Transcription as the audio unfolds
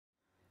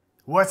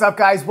What's up,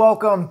 guys?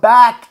 Welcome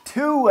back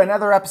to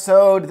another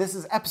episode. This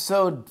is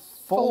episode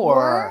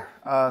 4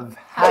 of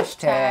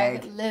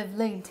Hashtag Live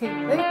Lean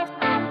TV.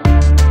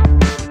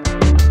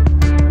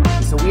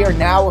 So we are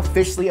now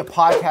officially a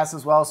podcast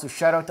as well, so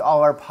shout out to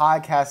all our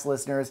podcast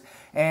listeners.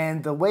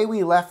 And the way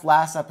we left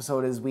last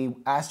episode is we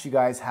asked you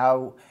guys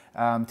how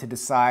to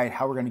decide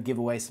how we're going to give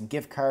away some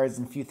gift cards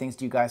and a few things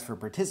to you guys for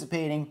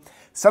participating.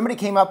 Somebody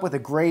came up with a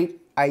great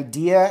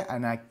idea,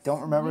 and I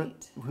don't remember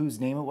whose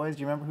name it was.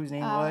 Do you remember whose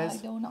name it was?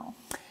 I don't know.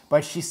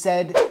 But she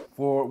said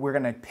we're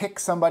going to pick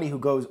somebody who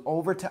goes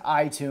over to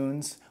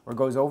iTunes or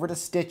goes over to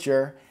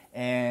Stitcher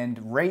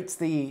and rates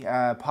the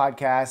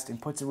podcast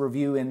and puts a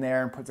review in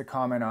there and puts a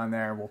comment on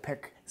there. We'll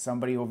pick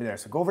somebody over there.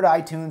 So go over to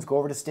iTunes, go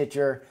over to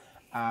Stitcher,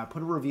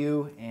 put a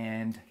review,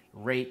 and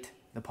rate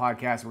the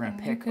podcast. We're going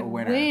to pick a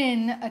winner.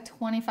 Win a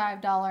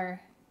 $25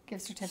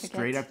 gift certificate.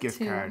 Straight up gift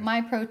to card.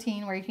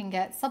 MyProtein, where you can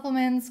get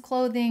supplements,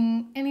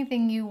 clothing,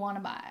 anything you want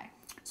to buy.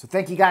 So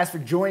thank you guys for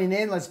joining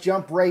in. Let's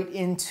jump right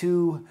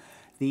into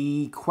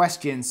the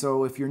question.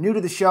 So if you're new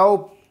to the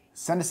show,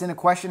 send us in a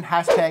question.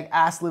 Hashtag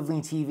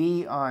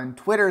AskLiveLeanTV on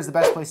Twitter is the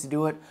best place to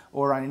do it,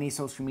 or on any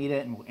social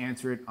media, and we'll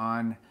answer it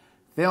on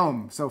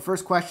film. So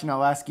first question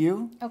I'll ask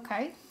you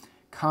Okay.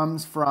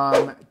 comes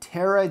from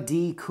Tara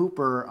D.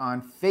 Cooper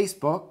on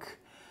Facebook.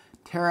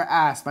 Tara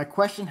asks, my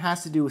question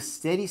has to do with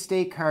steady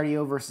state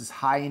cardio versus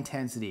high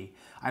intensity.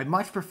 I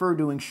much prefer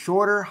doing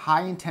shorter,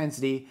 high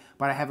intensity,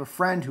 but I have a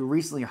friend who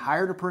recently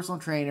hired a personal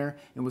trainer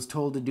and was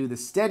told to do the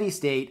steady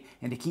state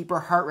and to keep her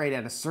heart rate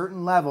at a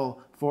certain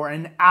level for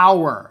an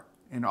hour,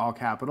 in all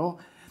capital.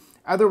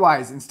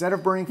 Otherwise, instead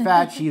of burning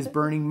fat, she is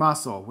burning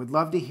muscle. Would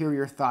love to hear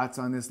your thoughts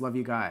on this. Love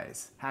you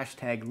guys.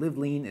 Hashtag Live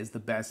Lean is the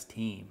best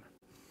team.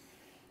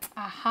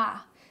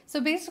 Aha. So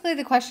basically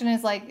the question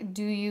is like,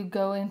 do you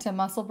go into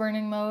muscle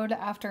burning mode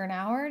after an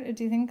hour?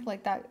 Do you think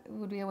like that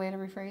would be a way to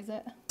rephrase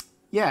it?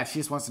 Yeah, she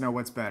just wants to know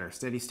what's better,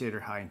 steady state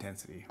or high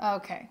intensity.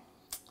 Okay.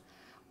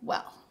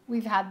 Well,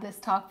 we've had this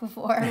talk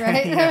before,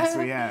 right? Yes,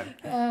 we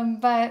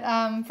have.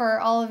 But for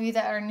all of you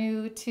that are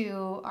new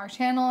to our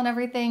channel and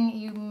everything,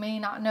 you may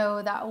not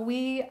know that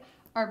we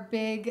are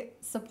big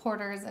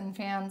supporters and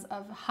fans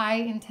of high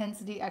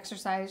intensity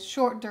exercise,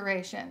 short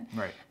duration.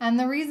 Right. And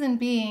the reason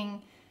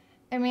being,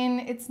 I mean,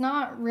 it's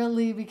not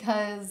really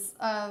because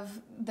of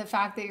the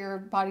fact that your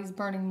body's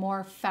burning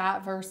more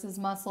fat versus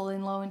muscle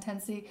in low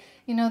intensity.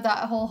 You know,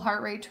 that whole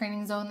heart rate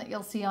training zone that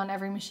you'll see on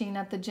every machine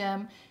at the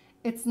gym.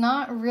 It's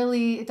not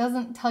really, it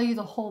doesn't tell you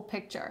the whole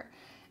picture.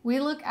 We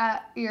look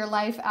at your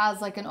life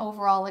as like an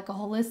overall, like a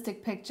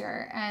holistic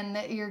picture, and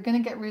that you're going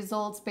to get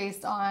results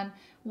based on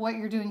what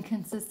you're doing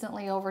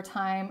consistently over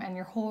time and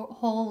your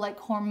whole like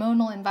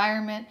hormonal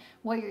environment,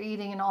 what you're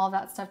eating and all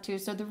that stuff too.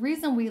 So the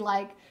reason we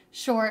like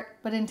short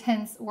but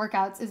intense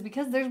workouts is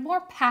because there's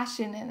more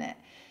passion in it.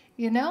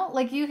 You know,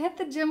 like you hit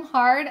the gym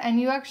hard and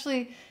you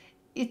actually,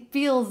 it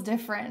feels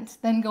different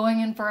than going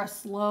in for a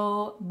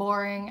slow,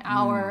 boring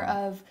hour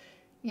of,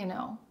 you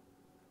know,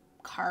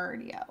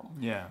 cardio.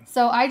 Yeah.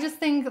 So I just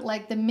think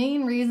like the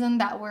main reason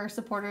that we're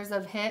supporters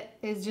of HIIT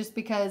is just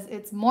because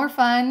it's more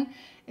fun,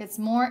 it's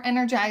more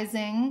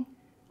energizing.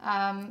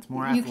 It's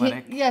more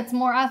athletic. It's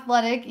more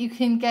athletic. You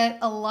can get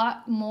a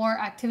lot more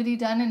activity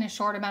done in a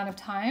short amount of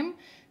time.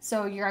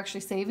 So you're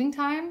actually saving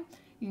time.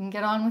 You can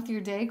get on with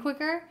your day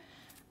quicker.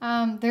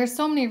 There's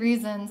so many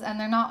reasons, and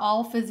they're not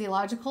all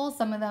physiological.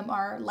 Some of them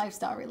are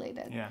lifestyle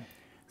related. Yeah.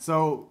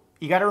 So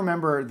you got to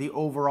remember the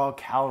overall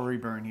calorie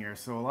burn here.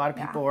 So a lot of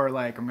people are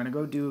like, I'm going to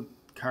go do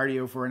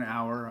cardio for an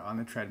hour on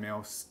the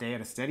treadmill, stay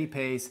at a steady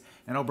pace,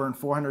 and I'll burn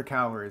 400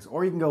 calories.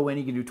 Or you can go in,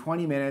 you can do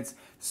 20 minutes,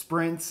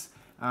 sprints,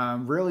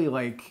 really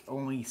like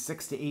only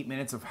 6 to 8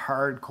 minutes of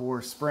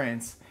hardcore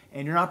sprints,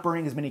 and you're not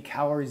burning as many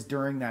calories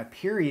during that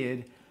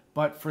period,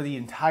 but for the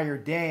entire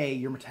day,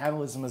 your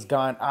metabolism has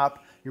gone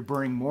up, you're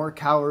burning more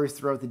calories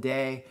throughout the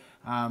day.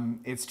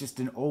 It's just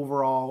an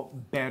overall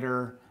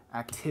better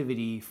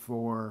activity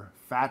for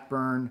fat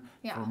burn,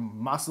 for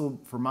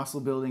muscle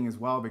building as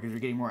well, because you're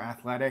getting more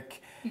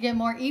athletic. You get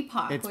more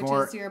EPOC,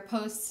 which is your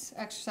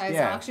post-exercise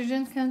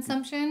oxygen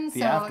consumption.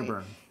 The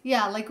afterburn.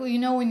 Yeah, like you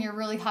know when you're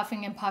really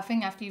huffing and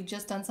puffing after you've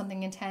just done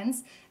something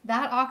intense,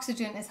 that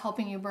oxygen is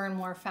helping you burn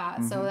more fat.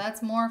 Mm-hmm. So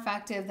that's more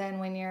effective than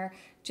when you're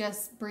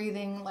just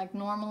breathing like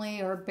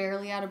normally or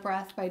barely out of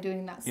breath by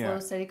doing that slow,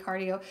 steady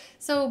cardio.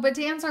 So, but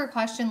to answer a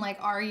question, like,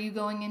 are you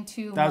going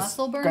into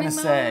muscle burning mode?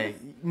 Say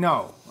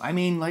no. I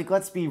mean, like,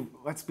 let's be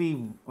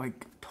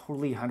like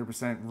totally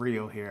 100%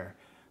 real here.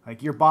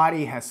 Like, your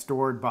body has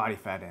stored body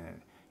fat in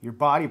it. Your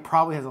body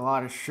probably has a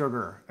lot of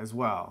sugar as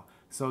well.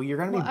 So you're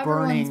going to be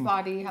burning.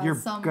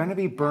 Going to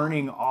be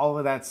burning all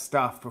of that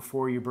stuff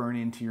before you burn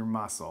into your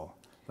muscle.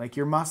 Like,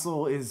 your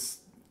muscle is.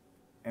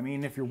 I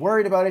mean, if you're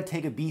worried about it,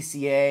 take a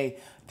BCA,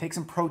 take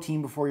some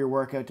protein before your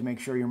workout to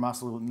make sure your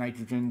muscle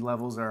nitrogen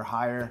levels are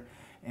higher,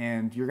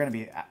 and you're going to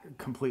be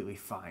completely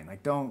fine.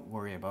 Like, don't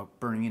worry about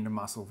burning into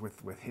muscle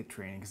with HIIT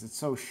training because it's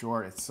so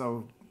short, it's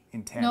so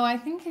intense. No, I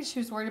think she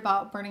was worried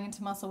about burning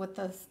into muscle with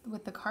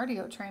the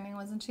cardio training,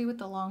 wasn't she, with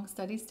the long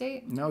steady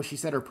state? No, she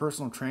said her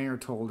personal trainer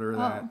told her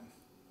that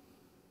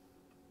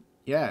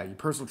Yeah, your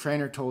personal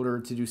trainer told her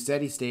to do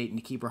steady state and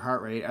to keep her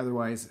heart rate.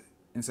 Otherwise,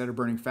 instead of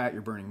burning fat,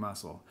 you're burning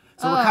muscle.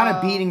 So we're kind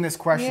of beating this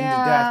question to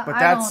death, but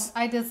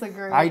I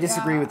disagree. I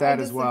disagree with that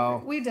as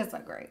well. We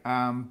disagree.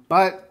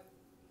 But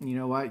you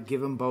know what?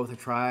 Give them both a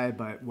try.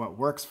 But what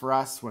works for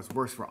us, what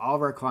works for all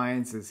of our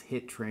clients is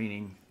HIIT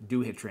training.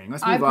 Do HIIT training.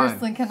 Let's move on. I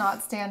personally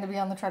cannot stand to be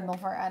on the treadmill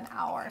for an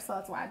hour, so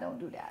that's why I don't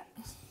do that.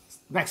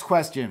 Next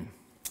question.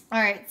 All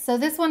right, so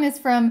this one is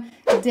from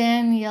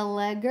Danielle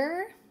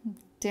Ger,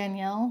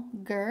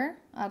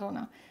 I don't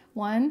know.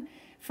 One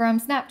from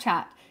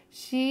Snapchat.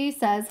 She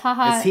says,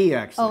 haha. It's he,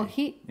 actually. Oh,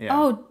 he. Yeah.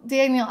 Oh,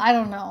 Daniel, I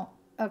don't know.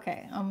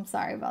 Okay, I'm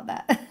sorry about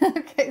that.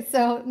 Okay,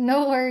 so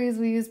no worries.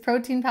 We use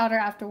protein powder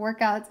after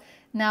workouts.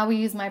 Now we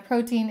use My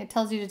Protein. It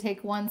tells you to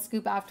take 1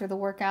 scoop after the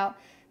workout.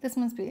 This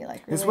must be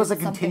like this was a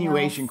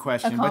continuation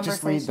question, but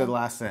just read the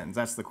last sentence.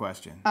 That's the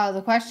question. Oh,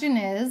 the question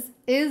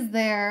is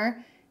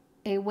there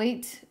a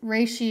weight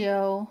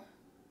ratio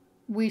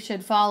we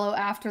should follow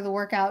after the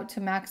workout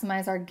to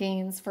maximize our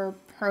gains for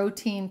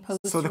protein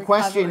post-recovery? So the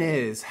question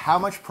is, how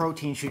much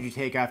protein should you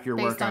take after your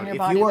workout? If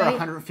you are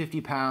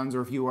 150 pounds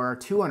or if you are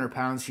 200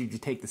 pounds, should you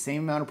take the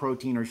same amount of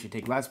protein or should you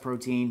take less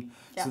protein?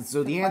 Yeah,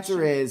 so the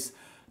answer is,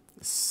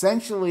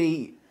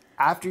 essentially,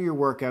 after your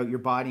workout, your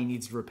body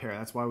needs to repair.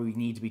 That's why we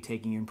need to be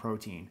taking in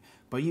protein.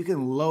 But you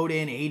can load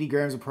in 80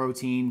 grams of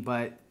protein,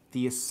 but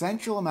the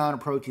essential amount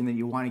of protein that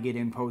you want to get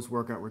in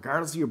post-workout,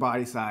 regardless of your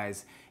body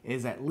size,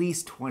 is at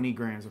least 20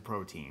 grams of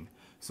protein.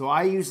 So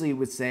I usually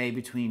would say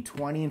between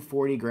 20 and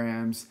 40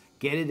 grams,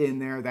 get it in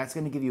there. That's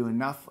going to give you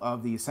enough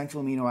of the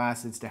essential amino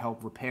acids to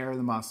help repair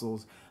the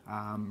muscles,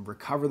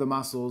 recover the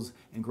muscles,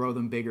 and grow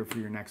them bigger for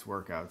your next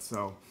workout.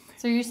 So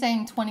you're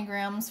saying 20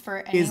 grams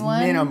for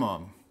anyone? Is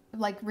minimum.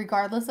 Like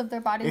regardless of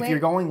their body weight? If you're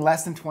going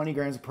less than 20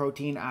 grams of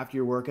protein after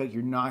your workout,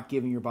 you're not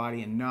giving your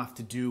body enough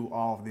to do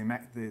all of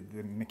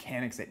the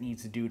mechanics that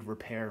needs to do to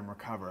repair and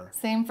recover.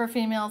 Same for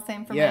females,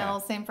 same for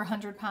males, same for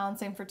 100 pounds,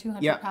 same for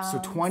 200 pounds. So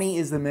 20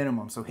 is the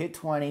minimum. So hit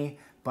 20,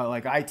 but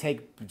like I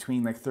take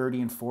between like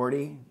 30 and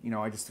 40. You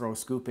know, I just throw a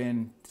scoop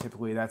in.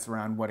 Typically that's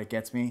around what it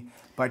gets me.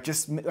 But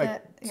just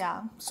like...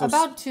 So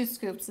about 2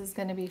 scoops is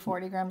going to be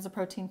 40 grams of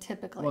protein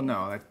typically. Well,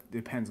 no, that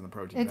depends on the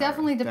protein. It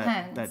definitely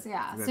depends,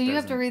 So you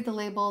have to read the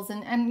labels.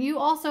 And you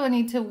also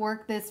need to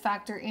work this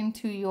factor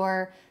into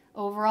your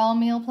overall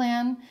meal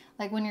plan.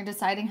 Like when you're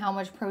deciding how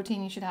much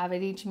protein you should have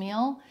at each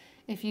meal.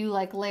 If you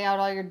like lay out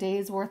all your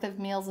day's worth of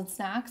meals and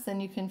snacks, then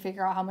you can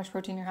figure out how much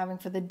protein you're having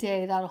for the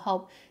day. That'll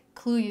help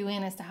clue you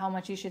in as to how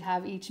much you should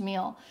have each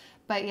meal.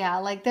 But yeah,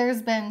 like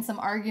there's been some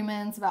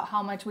arguments about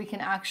how much we can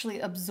actually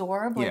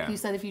absorb. Like you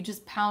said, if you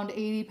just pound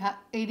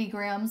 80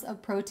 grams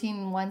of protein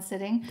in one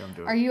sitting,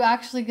 are you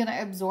actually going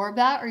to absorb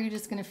that? Or are you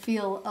just going to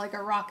feel like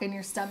a rock in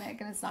your stomach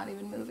and it's not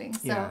even moving?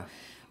 So,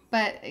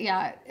 but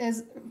yeah,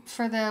 as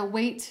for the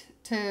weight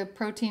to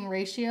protein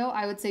ratio,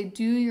 I would say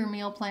do your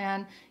meal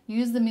plan.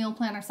 Use the meal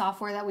planner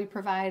software that we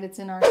provide. It's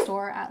in our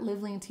store at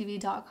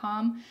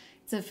liveleantv.com.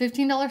 It's a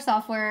 $15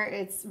 software.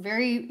 It's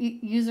very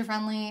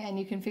user-friendly, and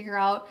you can figure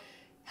out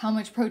how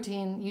much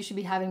protein you should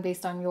be having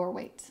based on your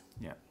weight.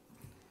 Yeah.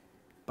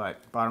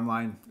 But bottom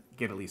line,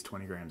 get at least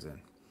 20 grams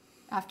in.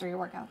 After your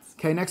workouts.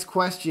 Okay, next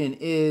question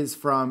is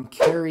from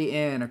Carrie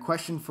Ann. A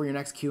question for your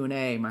next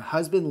Q&A. My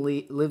husband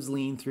lives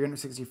lean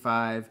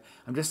 365.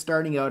 I'm just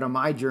starting out on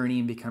my journey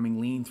in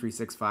becoming lean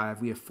 365.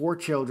 We have 4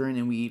 children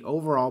and we eat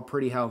overall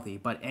pretty healthy.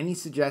 But any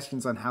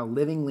suggestions on how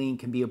living lean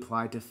can be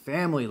applied to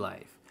family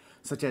life,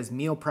 such as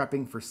meal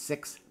prepping for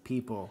 6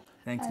 people?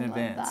 Thanks in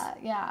advance. That.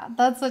 Yeah,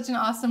 that's such an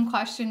awesome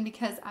question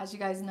because, as you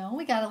guys know,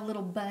 we got a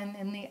little bun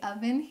in the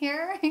oven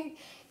here.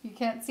 You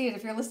can't see it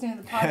if you're listening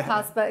to the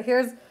podcast, but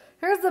here's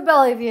the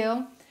belly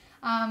view.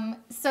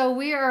 So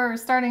we are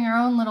starting our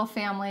own little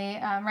family.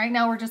 Right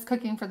now we're just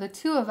cooking for the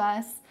 2 of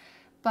us,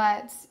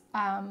 but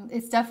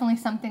it's definitely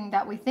something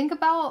that we think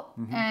about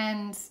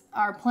and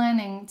are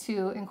planning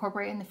to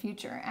incorporate in the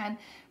future. And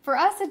for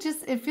us,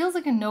 it feels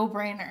like a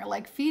no-brainer.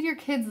 Like, feed your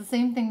kids the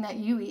same thing that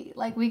you eat.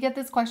 Like, we get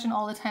this question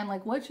all the time,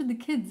 like, what should the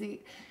kids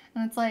eat?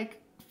 And it's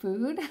like,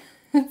 food.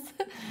 It's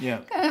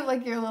kind of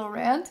like your little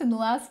rant in the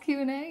last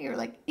Q&A. You're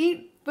like,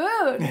 eat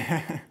food.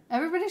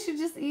 Everybody should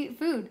just eat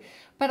food.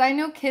 But I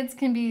know kids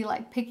can be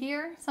like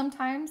pickier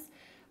sometimes.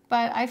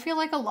 But I feel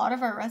like a lot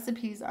of our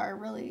recipes are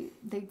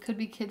they could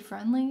be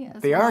kid-friendly as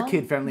well. They are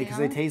kid-friendly because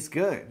they taste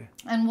good.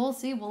 And we'll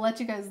see. We'll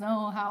let you guys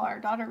know how our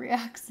daughter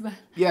reacts. But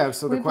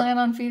so we plan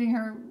on feeding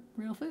her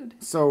real food.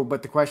 So,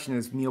 but the question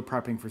is meal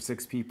prepping for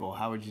 6 people.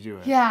 How would you do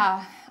it?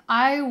 Yeah.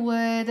 I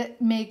would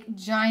make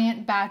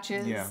giant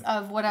batches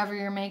of whatever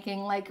you're making.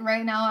 Like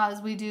right now,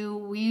 as we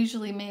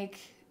usually make...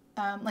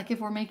 like if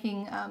we're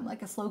making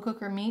like a slow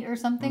cooker meat or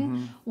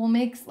something, we'll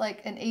make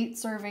like an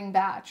 8-serving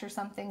batch or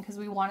something because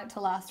we want it to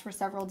last for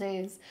several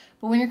days.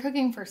 But when you're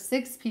cooking for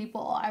 6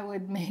 people, I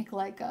would make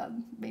like a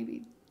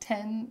maybe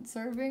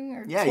 10-serving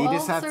or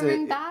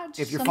 12-serving batch.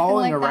 If you're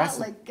following like a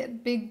recipe, like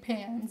get big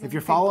pans. If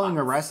you're following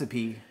a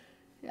recipe,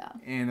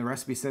 and the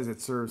recipe says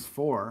it serves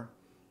 4,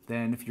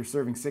 then if you're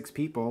serving 6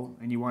 people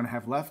and you want to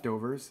have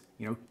leftovers,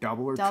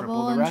 double or triple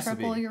Double the and recipe.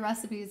 triple your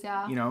recipes,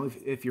 yeah.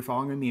 If you're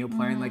following a meal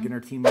plan, like in our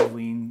Team of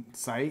Lean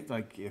site,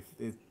 like if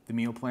the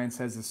meal plan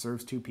says it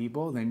serves 2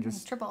 people, then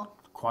just triple.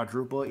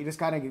 Quadruple it. You just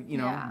gotta,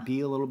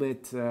 be a little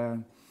bit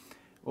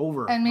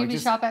over. And maybe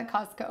shop at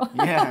Costco.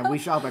 Yeah, we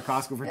shop at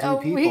Costco for 2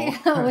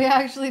 people. We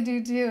actually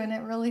do too, and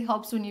it really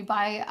helps when you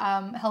buy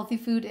healthy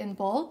food in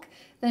bulk.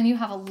 Then you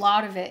have a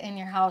lot of it in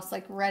your house,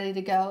 like ready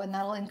to go, and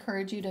that'll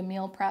encourage you to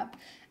meal prep.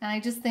 And I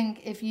just think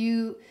if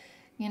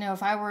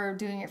if I were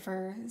doing it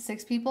for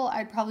 6 people,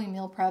 I'd probably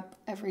meal prep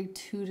every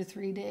 2 to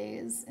 3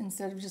 days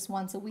instead of just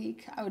once a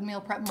week. I would meal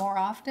prep more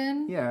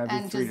often. Yeah, every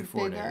and 3 just to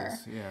 4 bigger.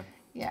 days. Yeah.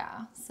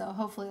 Yeah, so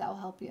hopefully that will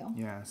help you.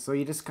 Yeah, so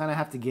you just kind of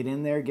have to get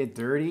in there, get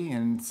dirty,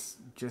 and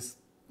just,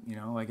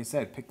 like I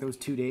said, pick those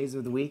 2 days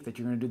of the week that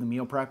you're going to do the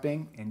meal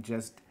prepping and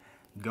just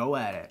go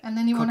at it. And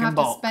then you won't have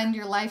to spend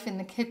your life in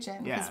the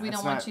kitchen because we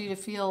don't want you to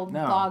feel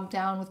bogged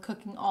down with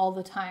cooking all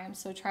the time.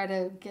 So try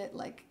to get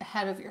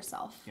ahead of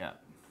yourself. Yeah.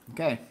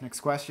 Okay,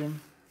 next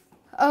question.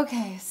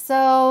 Okay,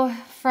 so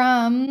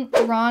from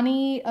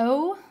Ronnie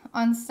O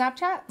on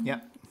Snapchat.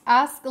 Yep.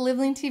 Ask Live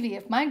Lean TV,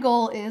 if my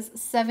goal is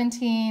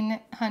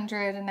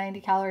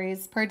 1,790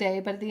 calories per day,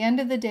 but at the end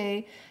of the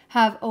day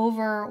have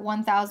over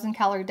 1,000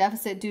 calorie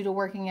deficit due to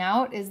working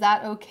out, is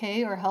that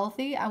okay or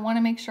healthy? I want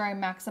to make sure I'm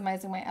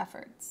maximizing my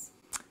efforts.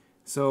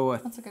 So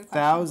that's a good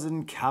question.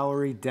 1,000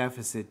 calorie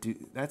deficit,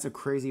 that's a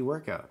crazy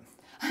workout.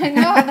 I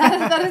know,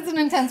 that is an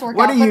intense workout.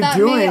 What are you but that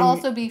doing? may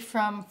also be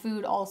from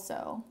food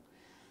also.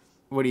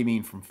 What do you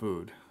mean from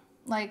food?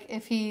 Like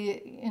if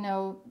he,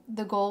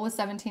 the goal was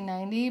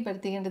 1,790, but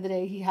at the end of the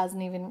day, he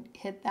hasn't even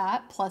hit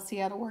that. Plus he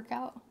had a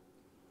workout.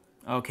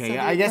 Okay, So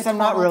I guess I'm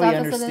not really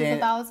understanding.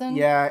 1,000?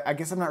 Yeah, I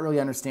guess I'm not really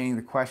understanding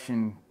the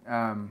question,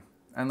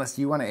 unless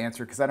you want to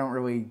answer, because I don't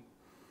really.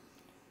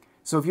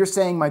 So if you're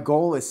saying my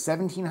goal is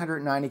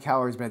 1,790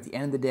 calories, but at the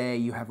end of the day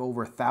you have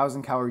over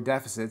 1,000 calorie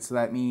deficit, so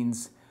that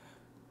means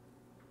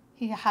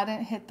he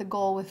hadn't hit the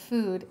goal with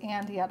food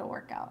and he had a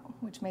workout,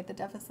 which made the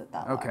deficit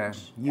that large. Okay,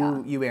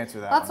 you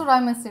answer that. That's what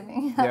I'm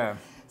assuming. Yeah.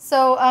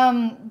 So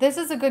this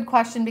is a good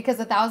question because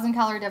 1,000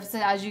 calorie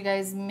deficit, as you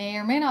guys may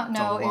or may not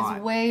know,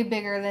 is way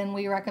bigger than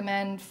we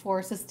recommend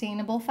for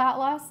sustainable fat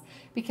loss.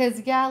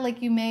 Because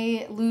you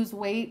may lose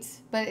weight,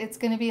 but it's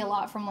going to be a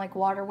lot from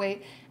water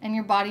weight, and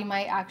your body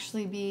might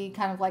actually be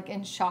kind of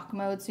in shock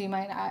mode. So you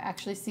might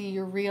actually see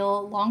your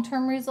real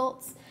long-term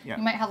results. Yeah.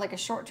 You might have a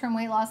short-term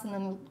weight loss and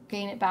then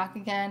gain it back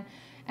again.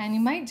 And you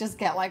might just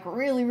get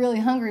really, really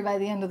hungry by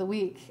the end of the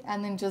week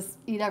and then just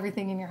eat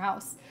everything in your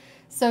house.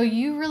 So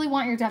you really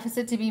want your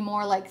deficit to be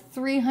more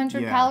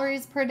 300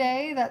 calories per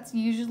day. That's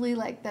usually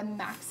the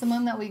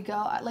maximum that we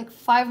go at.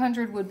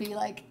 500 would be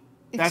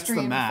that's the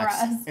extreme max.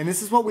 for us. And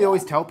this is what we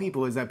always tell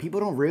people is that people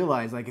don't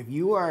realize if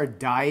you are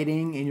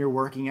dieting and you're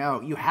working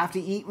out, you have to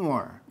eat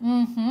more.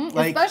 Mm-hmm.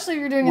 Especially if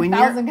you're doing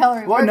 1,000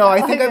 calorie Well, workout. no,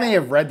 I think I may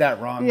have read that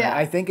wrong. Yeah.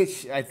 I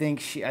think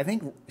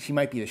she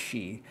might be a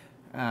she.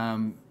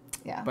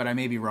 Yeah. But I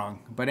may be wrong.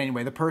 But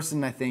anyway, the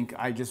person, I think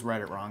I just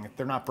read it wrong. If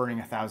they're not burning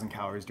 1,000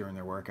 calories during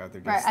their workout,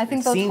 they're just. Right. I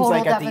think it seems total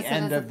like at the deficit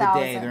end is of the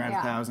day they're at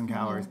 1,000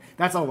 calories.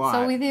 That's a lot.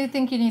 So we do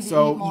think you need to eat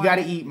more. So you got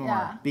to eat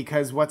more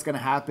because what's going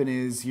to happen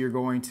is you're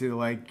going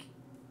to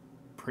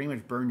pretty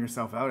much burn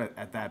yourself out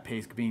at that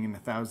pace, being in the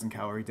 1,000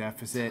 calorie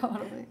deficit.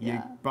 Totally.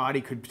 Your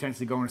body could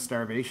potentially go into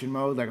starvation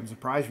mode. I'm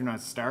surprised you're not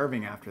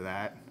starving after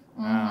that.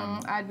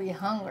 I'd be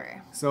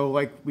hungry. So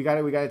we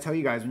gotta tell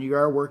you guys, when you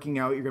are working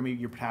out, your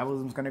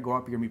metabolism's gonna go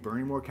up. You're gonna be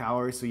burning more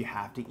calories, so you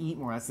have to eat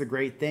more. That's the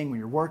great thing. When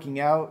you're working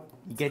out,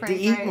 you get to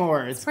eat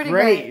more. It's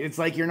great. It's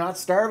you're not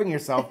starving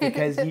yourself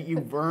because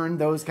you burn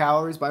those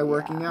calories by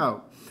working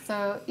out.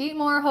 So eat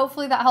more.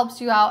 Hopefully that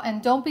helps you out,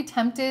 and don't be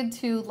tempted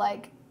to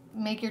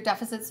make your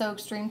deficit so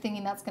extreme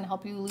thinking that's going to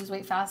help you lose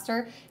weight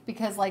faster,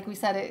 because like we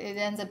said, it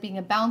ends up being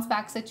a bounce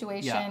back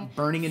situation. Yeah,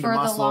 burning into for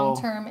muscle. the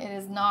long term, it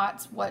is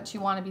not what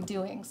you want to be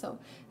doing. So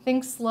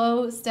think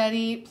slow,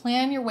 steady,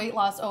 plan your weight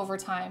loss over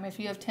time. If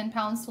you have 10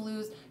 pounds to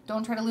lose,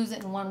 don't try to lose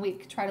it in 1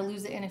 week. Try to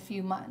lose it in a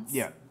few months.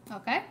 Yeah.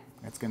 Okay?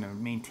 That's going to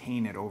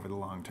maintain it over the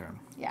long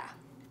term. Yeah.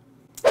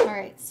 All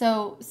right.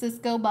 So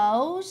Cisco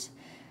Belge.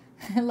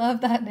 I love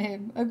that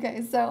name.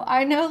 Okay, so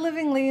I know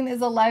living lean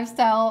is a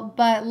lifestyle,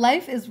 but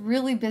life is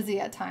really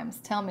busy at times.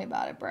 Tell me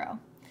about it, bro.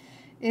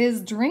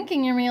 Is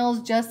drinking your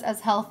meals just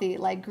as healthy,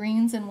 like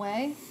greens and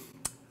whey?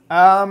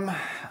 I'm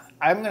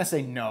going to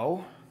say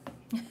no.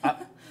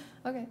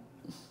 Okay.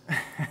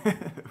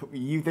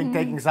 You think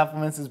taking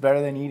supplements is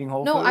better than eating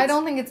whole foods? No, I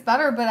don't think it's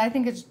better, but I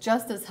think it's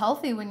just as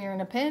healthy when you're in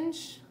a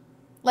pinch.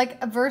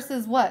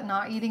 Versus what?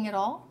 Not eating at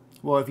all?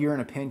 Well, if you're in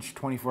a pinch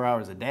 24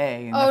 hours a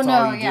day, and that's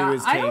all you do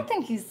is take... I don't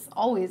think he's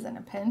always in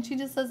a pinch. He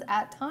just says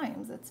at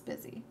times it's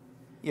busy.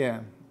 Yeah.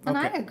 Okay. And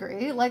I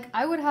agree.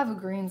 I would have a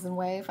greens and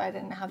whey if I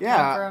didn't have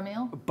time for a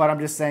meal. But I'm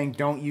just saying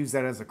don't use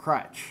that as a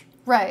crutch.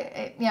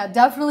 Right. Yeah,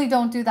 definitely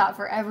don't do that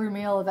for every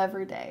meal of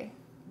every day.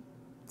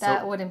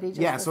 That wouldn't be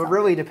just so it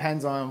really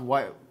depends on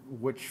what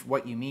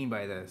you mean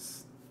by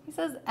this. He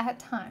says at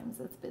times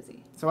it's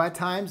busy. So at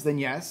times, then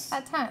yes.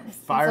 At times.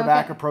 Fire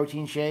back a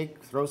protein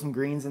shake, throw some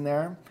greens in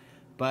there.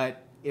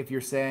 But if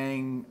you're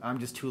saying, I'm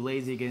just too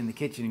lazy to get in the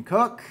kitchen and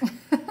cook,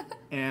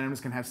 and I'm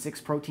just going to have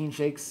 6 protein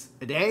shakes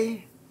a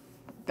day,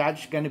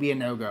 that's going to be a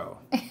no-go.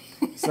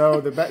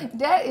 So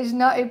that is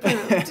not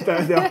approved.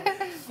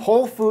 the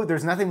whole food,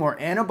 there's nothing more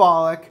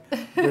anabolic,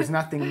 there's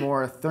nothing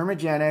more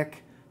thermogenic.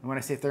 And when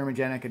I say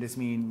thermogenic, I just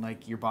mean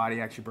like your body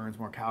actually burns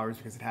more calories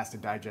because it has to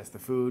digest the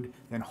food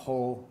than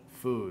whole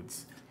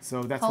foods.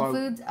 So that's whole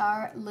foods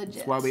are legit.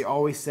 That's why we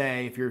always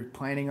say if you're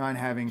planning on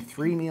having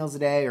 3 meals a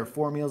day or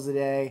 4 meals a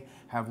day,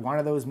 have one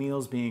of those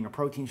meals being a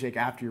protein shake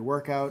after your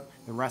workout.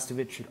 The rest of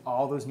it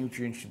all those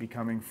nutrients should be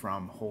coming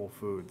from whole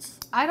foods.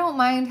 I don't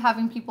mind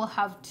having people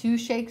have 2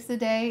 shakes a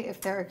day if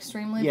they're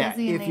extremely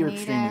busy and they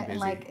need it. And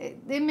like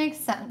it makes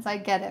sense. I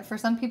get it. For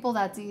some people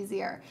that's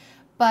easier.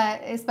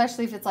 But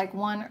especially if it's like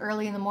one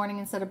early in the morning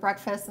instead of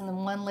breakfast and then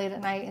one late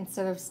at night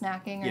instead of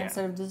snacking or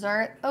instead of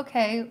dessert,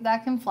 okay,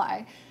 that can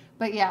fly.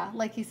 But yeah,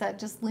 like you said,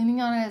 just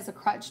leaning on it as a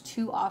crutch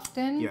too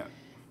often,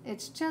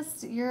 it's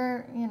just,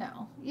 you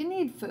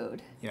need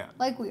food. Yeah.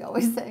 Like we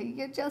always say,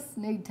 you just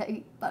need to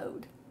eat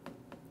food.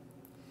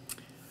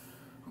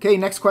 Okay,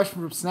 next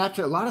question from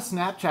Snapchat. A lot of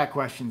Snapchat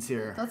questions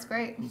here. That's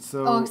great.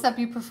 So, except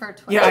you prefer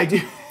Twitter. Yeah, I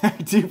do. I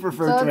do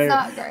prefer Twitter. So it's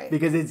not great.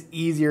 Because it's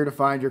easier to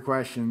find your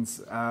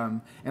questions.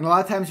 And a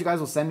lot of times you guys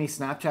will send me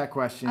Snapchat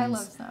questions. I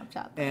love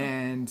Snapchat.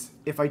 And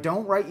if I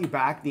don't write you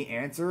back the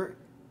answer,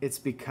 it's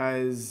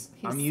because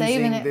I'm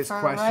saving using this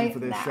question for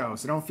this now. show.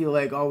 So don't feel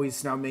like, oh, he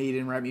snubbed me, you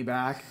didn't write me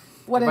back.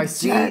 If I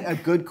see a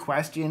good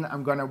question,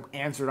 I'm going to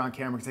answer it on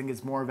camera because I think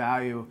it's more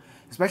value.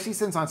 Especially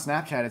since on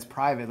Snapchat it's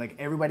private. Like,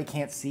 everybody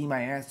can't see my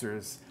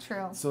answers.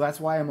 True. So that's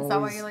why I'm always... Is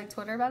that why you like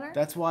Twitter better?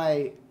 That's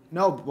why...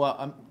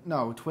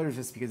 No, Twitter's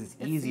just because it's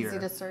easier. It's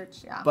easy to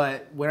search, yeah.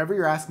 But whenever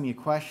you're asking me a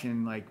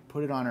question, like,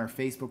 put it on our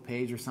Facebook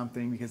page or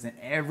something because then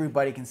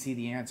everybody can see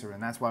the answer.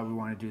 And that's why we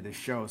want to do this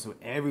show, so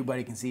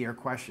everybody can see our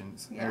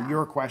questions. Yeah.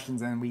 Your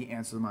questions, and we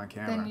answer them on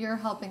camera. Then you're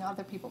helping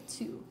other people,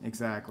 too.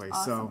 Exactly.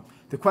 Awesome. So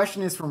the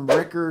question is from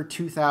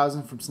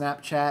Ricker2000 from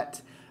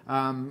Snapchat.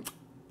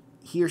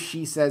 He or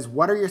she says,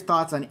 what are your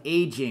thoughts on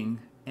aging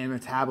and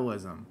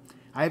metabolism?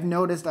 I've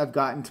noticed I've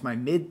gotten to my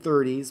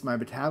mid-30s. My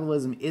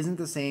metabolism isn't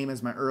the same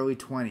as my early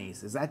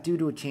 20s. Is that due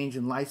to a change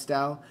in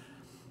lifestyle,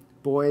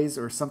 boys,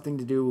 or something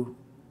to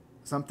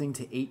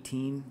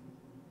 18?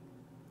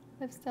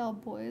 Lifestyle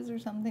boys or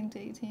something to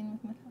 18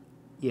 with metabolism?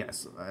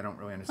 Yes, I don't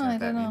really understand what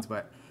that means.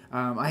 But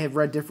I have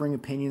read differing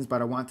opinions,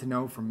 but I want to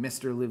know from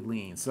Mr. Live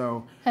Lean.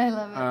 So I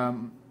love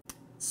it.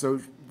 So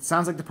it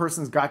sounds like the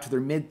person's got to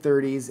their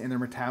mid-30s and their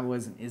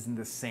metabolism isn't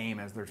the same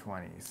as their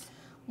 20s.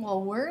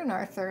 Well, we're in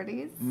our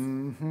 30s.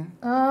 Mm-hmm.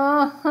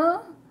 Uh-huh.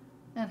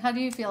 And how do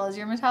you feel? Is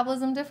your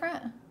metabolism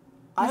different?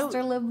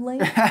 Mr. Live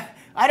Lean?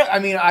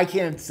 I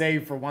can't say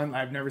for one,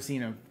 I've never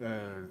seen a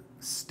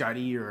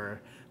study or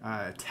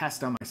a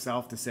test on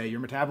myself to say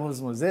your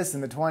metabolism was this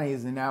in the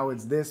 20s and now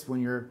it's this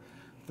when you're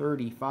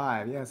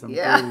 35. Yes, I'm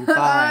 35.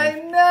 I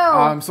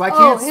know. So I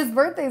can't. His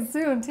birthday's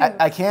soon, too.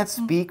 I can't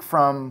speak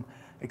from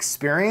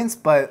experience,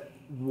 but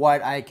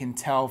what I can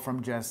tell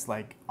from just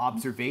like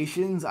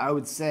observations, I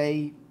would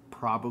say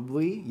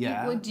probably,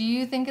 yeah. Do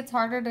you think it's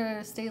harder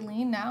to stay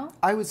lean now?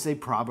 I would say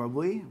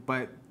probably,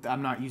 but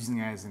I'm not using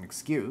it as an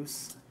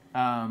excuse.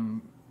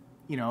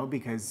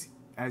 Because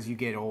as you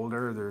get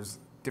older, there's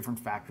different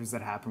factors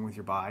that happen with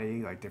your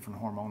body, like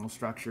different hormonal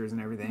structures and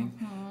everything.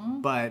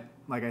 Mm-hmm. But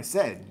like I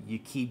said, you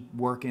keep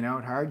working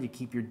out hard, you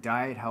keep your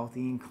diet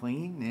healthy and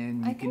clean,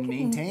 and you can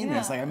maintain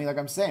this. Like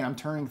I'm saying, I'm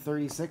turning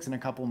 36 in a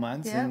couple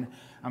months, and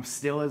I'm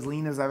still as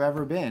lean as I've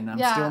ever been. I'm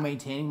still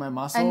maintaining my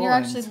muscle. And you're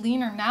actually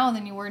leaner now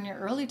than you were in your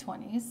early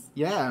 20s.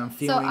 Yeah, I'm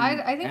feeling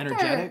I think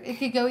energetic. It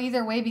could go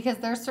either way because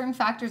there's certain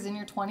factors in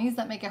your 20s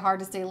that make it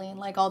hard to stay lean,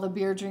 like all the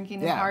beer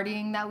drinking and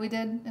partying that we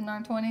did in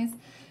our 20s.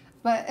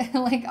 But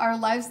like our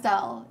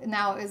lifestyle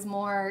now is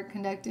more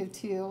conducive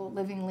to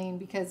living lean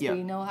because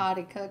we know how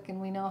to cook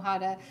and we know how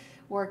to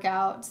work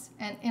out.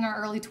 And in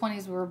our early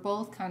 20s, we were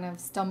both kind of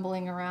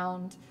stumbling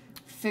around,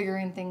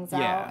 figuring things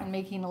out and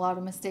making a lot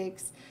of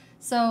mistakes.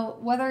 So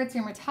whether it's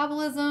your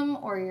metabolism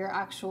or your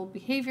actual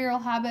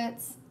behavioral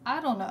habits,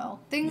 I don't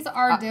know. Things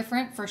are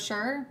different for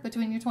sure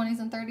between your 20s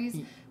and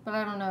 30s. But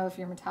I don't know if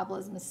your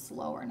metabolism is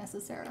slower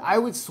necessarily. I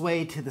would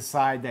sway to the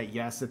side that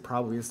yes, it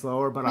probably is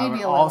slower, but I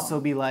would also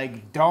be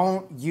like,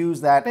 don't use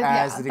that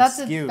as an excuse. That's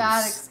a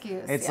bad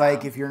excuse. It's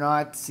like if you're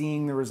not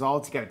seeing the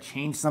results, you got to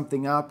change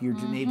something up. You're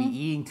maybe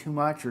eating too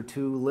much or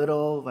too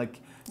little.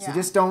 So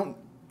just don't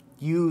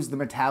use the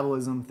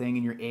metabolism thing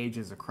in your age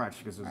as a crutch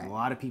because there's a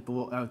lot of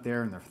people out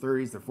there in their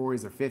 30s, their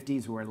 40s, their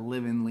 50s who are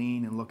living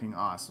lean and looking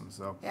awesome.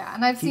 So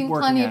and I've seen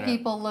plenty of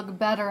people look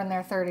better in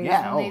their 30s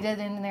than they did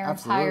in their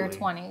entire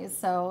 20s.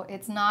 So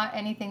it's not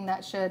anything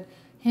that should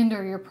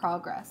hinder your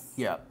progress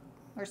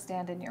or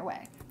stand in your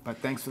way. But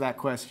thanks for that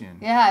question.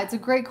 Yeah, it's a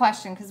great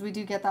question because we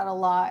do get that a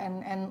lot.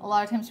 And a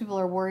lot of times people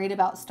are worried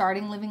about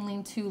starting living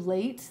lean too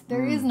late.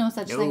 There is no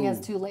such thing as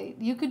too late.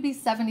 You could be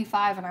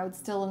 75 and I would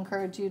still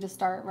encourage you to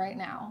start right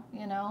now.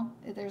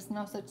 There's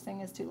no such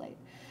thing as too late.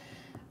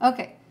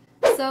 Okay.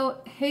 So,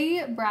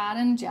 hey, Brad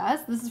and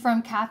Jess. This is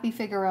from Kathy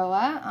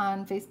Figueroa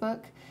on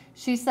Facebook.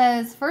 She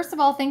says, first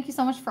of all, thank you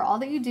so much for all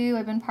that you do.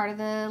 I've been part of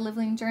the Live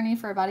Lean journey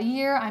for about a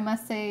year. I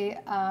must say,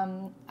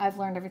 I've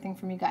learned everything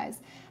from you guys.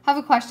 Have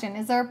a question.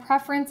 Is there a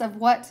preference of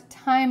what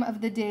time of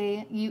the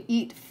day you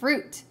eat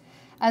fruit?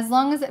 As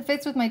long as it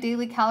fits with my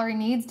daily calorie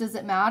needs, does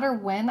it matter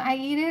when I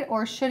eat it,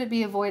 or should it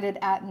be avoided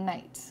at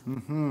night?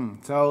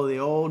 So the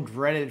old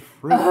dreaded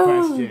fruit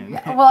question.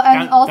 Well,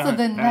 and also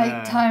the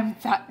nighttime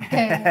fat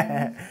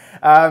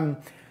thing.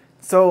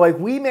 So like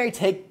we may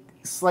take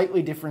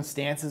slightly different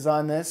stances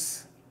on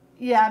this.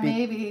 Yeah,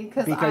 maybe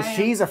because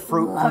she's a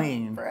fruit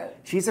queen. Fruit.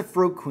 She's a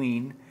fruit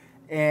queen,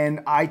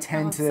 and I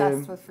tend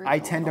to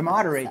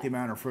moderate obsessed. the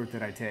amount of fruit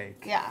that I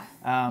take. Yeah,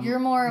 you're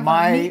more of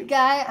a meat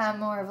guy.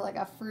 I'm more of like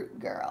a fruit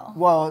girl.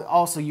 Well,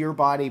 also your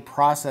body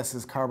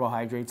processes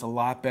carbohydrates a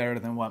lot better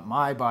than what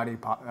my body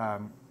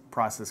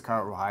processes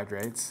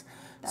carbohydrates.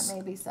 That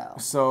may be so.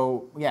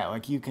 So yeah,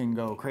 like you can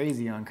go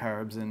crazy on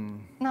carbs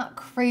and not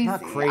crazy.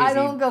 I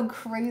don't go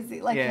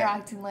crazy. Like you're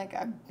acting like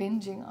I'm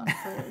binging on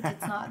food.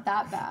 It's not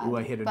that bad. Ooh,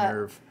 I hit a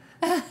nerve.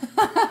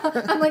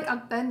 I'm like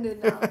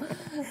offended now.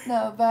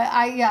 No, but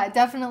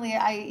definitely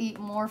I eat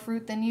more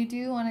fruit than you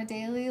do on a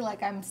daily.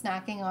 Like I'm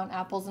snacking on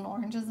apples and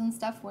oranges and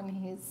stuff when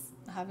he's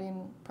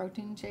having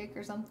protein shake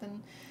or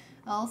something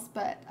else.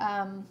 But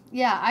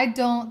I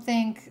don't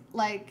think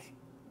like.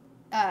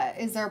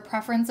 Is there a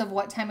preference of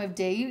what time of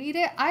day you eat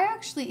it? I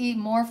actually eat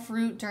more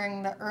fruit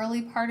during the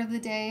early part of the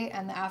day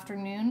and the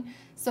afternoon.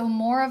 So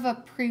more of a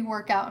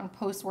pre-workout and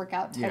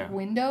post-workout type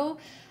window.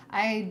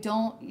 I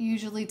don't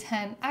usually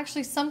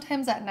actually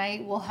sometimes at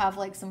night we'll have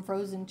like some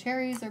frozen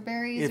cherries or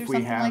berries or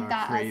something like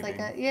that as like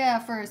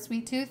for a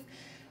sweet tooth.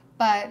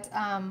 But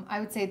I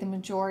would say the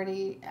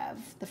majority of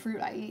the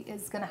fruit I eat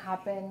is going to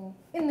happen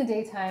in the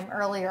daytime,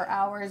 earlier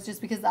hours, just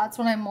because that's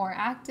when I'm more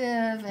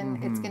active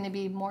and it's going to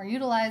be more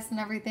utilized and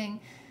everything.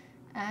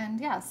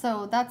 And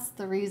so that's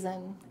the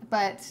reason.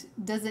 But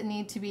does it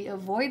need to be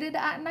avoided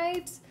at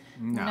night?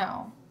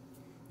 No.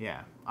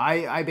 Yeah.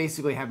 I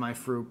basically have my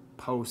fruit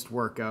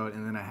post-workout,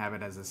 and then I have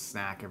it as a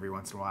snack every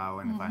once in a while.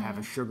 And if I have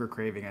a sugar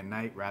craving at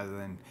night rather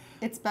than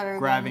it's better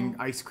grabbing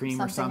ice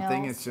cream or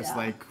something, else, it's just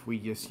like we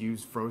just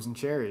use frozen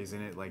cherries,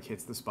 and it like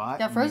hits the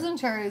spot. Yeah, frozen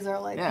cherries are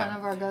like kind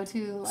of our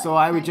go-to. Like, so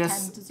I would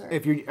just, dessert.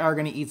 if you are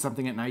going to eat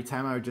something at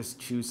nighttime, I would just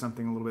choose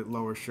something a little bit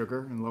lower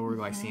sugar and lower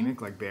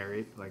glycemic, like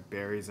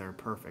berries are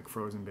perfect.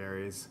 Frozen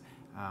berries.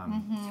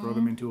 Throw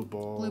them into a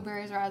bowl.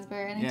 Blueberries,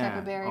 raspberry, any type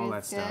of berry all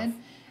is that good.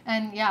 stuff.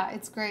 And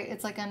it's great.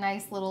 It's like a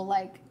nice little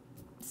like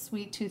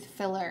sweet tooth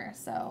filler.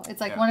 So it's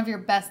like one of your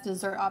best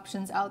dessert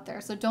options out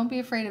there. So don't be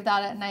afraid of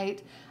that at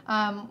night.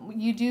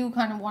 You do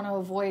kind of want to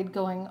avoid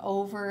going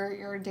over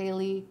your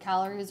daily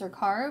calories or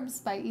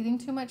carbs by eating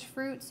too much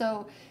fruit.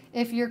 So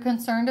if you're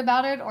concerned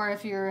about it, or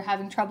if you're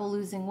having trouble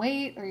losing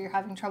weight, or you're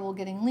having trouble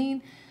getting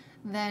lean,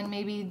 then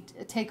maybe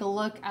take a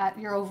look at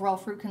your overall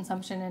fruit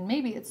consumption, and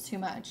maybe it's too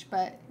much,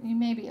 but you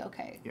may be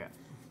okay. Yeah.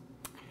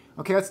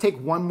 Okay, let's take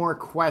one more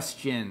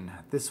question.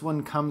 This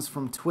one comes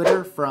from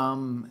Twitter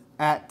from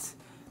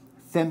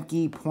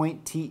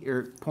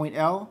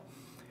 @Themke.L.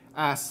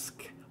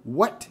 Ask,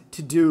 what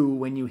to do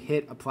when you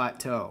hit a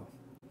plateau?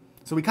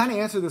 So we kind of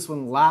answered this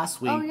one last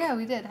week. Oh yeah,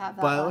 we did have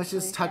that. But let's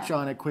just touch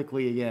on it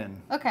quickly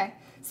again. Okay.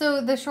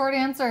 So the short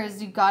answer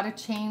is you got to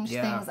change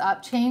things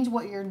up. Change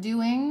what you're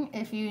doing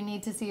if you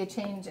need to see a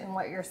change in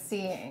what you're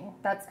seeing.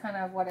 That's kind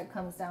of what it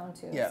comes down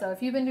to. Yeah. So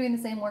if you've been doing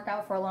the same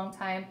workout for a long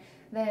time,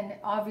 then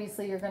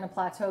obviously you're going to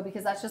plateau,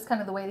 because that's just kind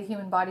of the way the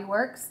human body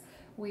works.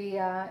 We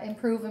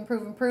improve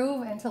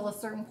until a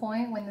certain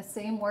point when the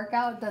same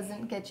workout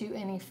doesn't get you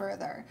any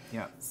further.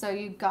 Yeah. So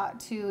you've got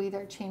to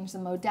either change the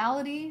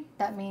modality.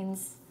 That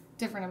means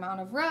different amount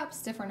of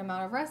reps, different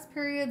amount of rest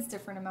periods,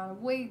 different amount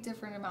of weight,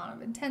 different amount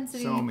of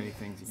intensity. So many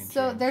things you can change.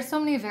 So there's so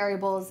many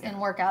variables in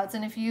workouts.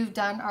 And if you've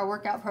done our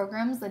workout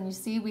programs, then you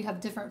see we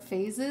have different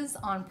phases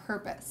on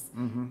purpose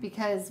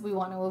because we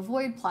want to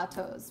avoid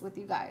plateaus with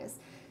you guys.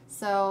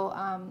 So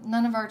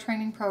none of our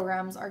training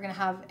programs are going to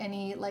have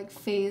any like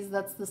phase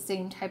that's the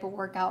same type of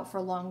workout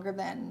for longer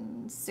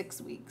than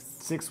 6 weeks.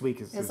 6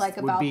 weeks is like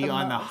would about be the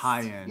on the most.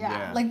 high end.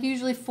 Yeah, like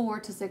usually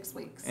 4 to 6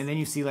 weeks. And then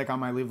you see like on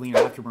my Live Lean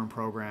Afterburn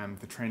program,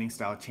 the training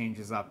style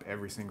changes up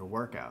every single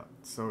workout.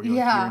 So you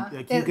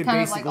could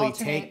basically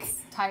take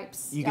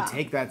types. You could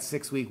take that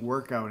 6 week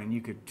workout and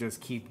you could just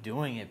keep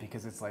doing it,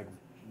 because it's like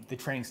the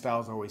training style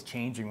is always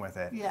changing with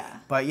it. Yeah.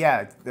 But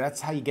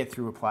that's how you get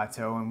through a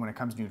plateau. And when it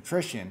comes to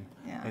nutrition,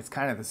 it's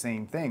kind of the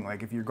same thing.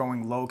 Like if you're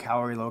going low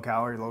calorie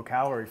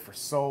for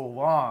so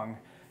long,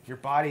 your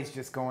body's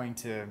just going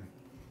to,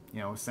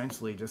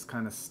 essentially just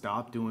kind of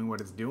stop doing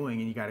what it's doing,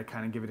 and you got to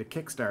kind of give it a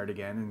kickstart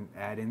again and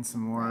add in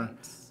some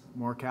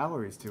more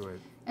calories to it.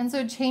 And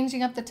so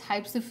changing up the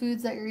types of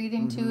foods that you're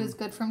eating too is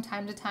good from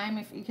time to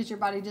time, because your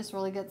body just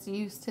really gets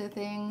used to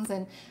things.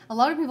 And a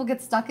lot of people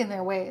get stuck in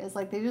their ways.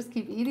 Like they just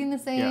keep eating the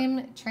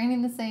same,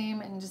 training the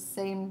same, and just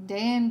same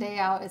day in, day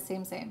out is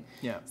same.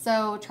 Yeah.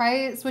 So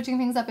try switching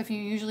things up. If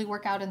you usually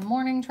work out in the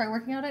morning, try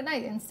working out at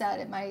night instead.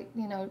 It might,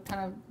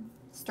 kind of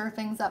stir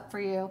things up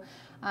for you.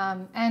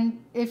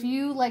 And if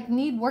you like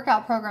need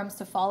workout programs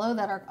to follow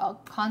that are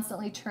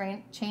constantly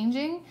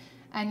changing,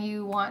 and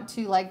you want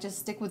to like just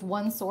stick with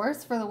one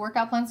source for the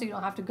workout plan so you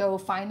don't have to go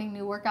finding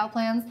new workout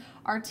plans,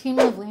 our Team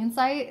Live Lean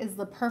site is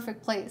the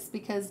perfect place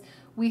because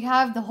we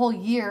have the whole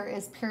year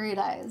is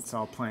periodized. It's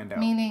all planned out.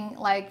 Meaning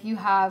like you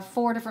have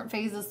 4 different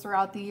phases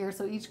throughout the year.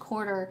 So each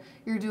quarter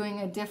you're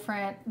doing a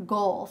different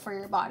goal for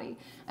your body.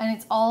 And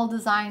it's all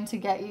designed to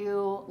get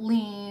you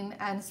lean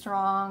and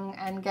strong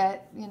and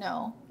get, you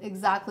know,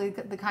 exactly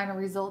the kind of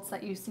results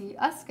that you see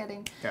us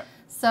getting. Yeah.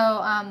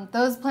 So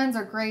those plans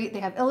are great.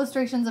 They have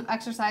illustrations of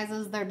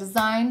exercises. They're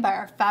designed by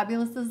our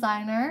fabulous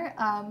designer.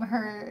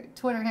 Her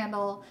Twitter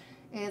handle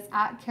is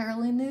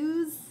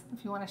 @CarolynNews.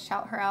 If you want to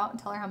shout her out and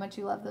tell her how much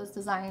you love those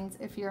designs,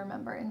 if you're a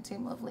member in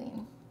Team Live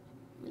Lean.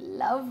 We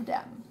love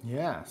them.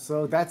 Yeah,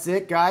 so that's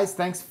it, guys.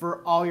 Thanks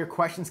for all your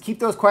questions. Keep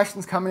those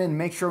questions coming in.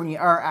 Make sure when you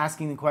are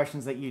asking the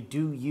questions that you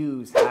do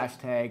use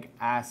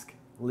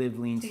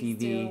 #AskLiveLeanTV. Please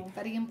do.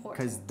 Very important.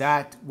 Because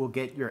that will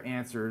get your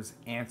answers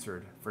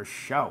answered for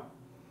show.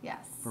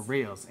 Yes. For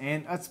reals.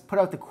 And let's put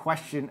out the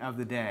question of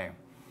the day.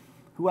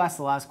 Who asked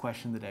the last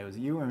question of the day? Was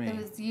it you or me? It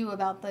was you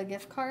about the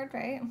gift card,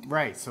 right?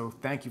 Right. So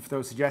thank you for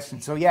those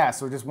suggestions. So yeah,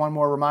 so just one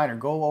more reminder.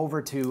 Go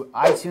over to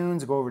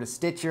iTunes, go over to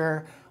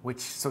Stitcher,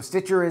 so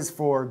Stitcher is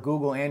for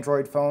Google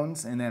Android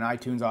phones, and then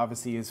iTunes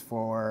obviously is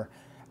for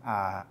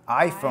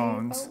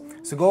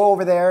iPhones. So go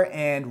over there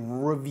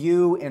and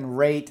review and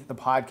rate the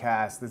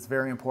podcast. That's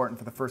very important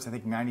for the first, I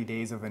think, 90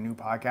 days of a new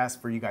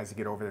podcast for you guys to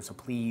get over there. So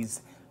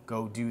please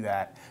go do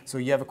that. So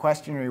you have a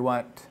question or you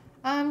want...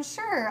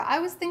 Sure. I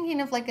was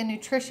thinking of like a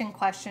nutrition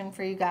question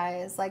for you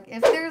guys. Like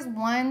if there's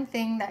one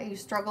thing that you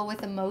struggle with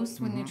the most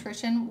with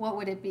nutrition, what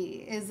would it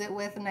be? Is it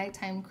with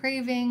nighttime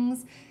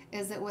cravings?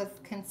 Is it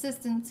with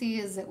consistency?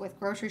 Is it with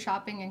grocery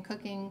shopping and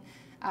cooking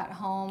at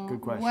home?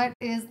 Good question. What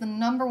is the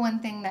number one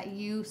thing that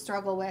you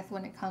struggle with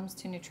when it comes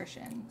to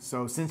nutrition?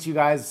 So since you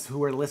guys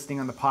who are listening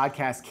on the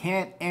podcast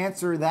can't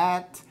answer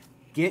that,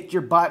 get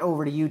your butt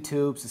over to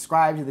YouTube,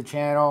 subscribe to the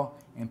channel,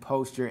 and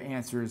post your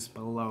answers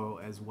below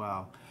as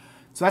well.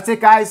 So that's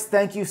it, guys.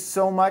 Thank you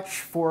so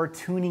much for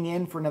tuning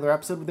in for another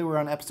episode. We're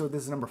on episode,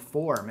 this is number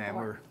 4, man.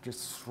 We're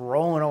just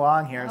rolling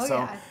along here. Oh, so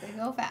yeah, they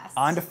go fast.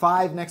 On to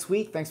 5 next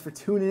week. Thanks for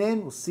tuning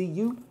in. We'll see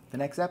you the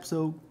next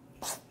episode.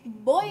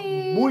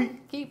 Boy. Boy.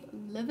 Keep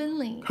living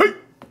lean. Hey.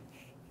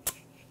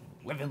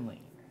 Living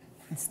lean.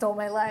 Stole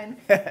my line.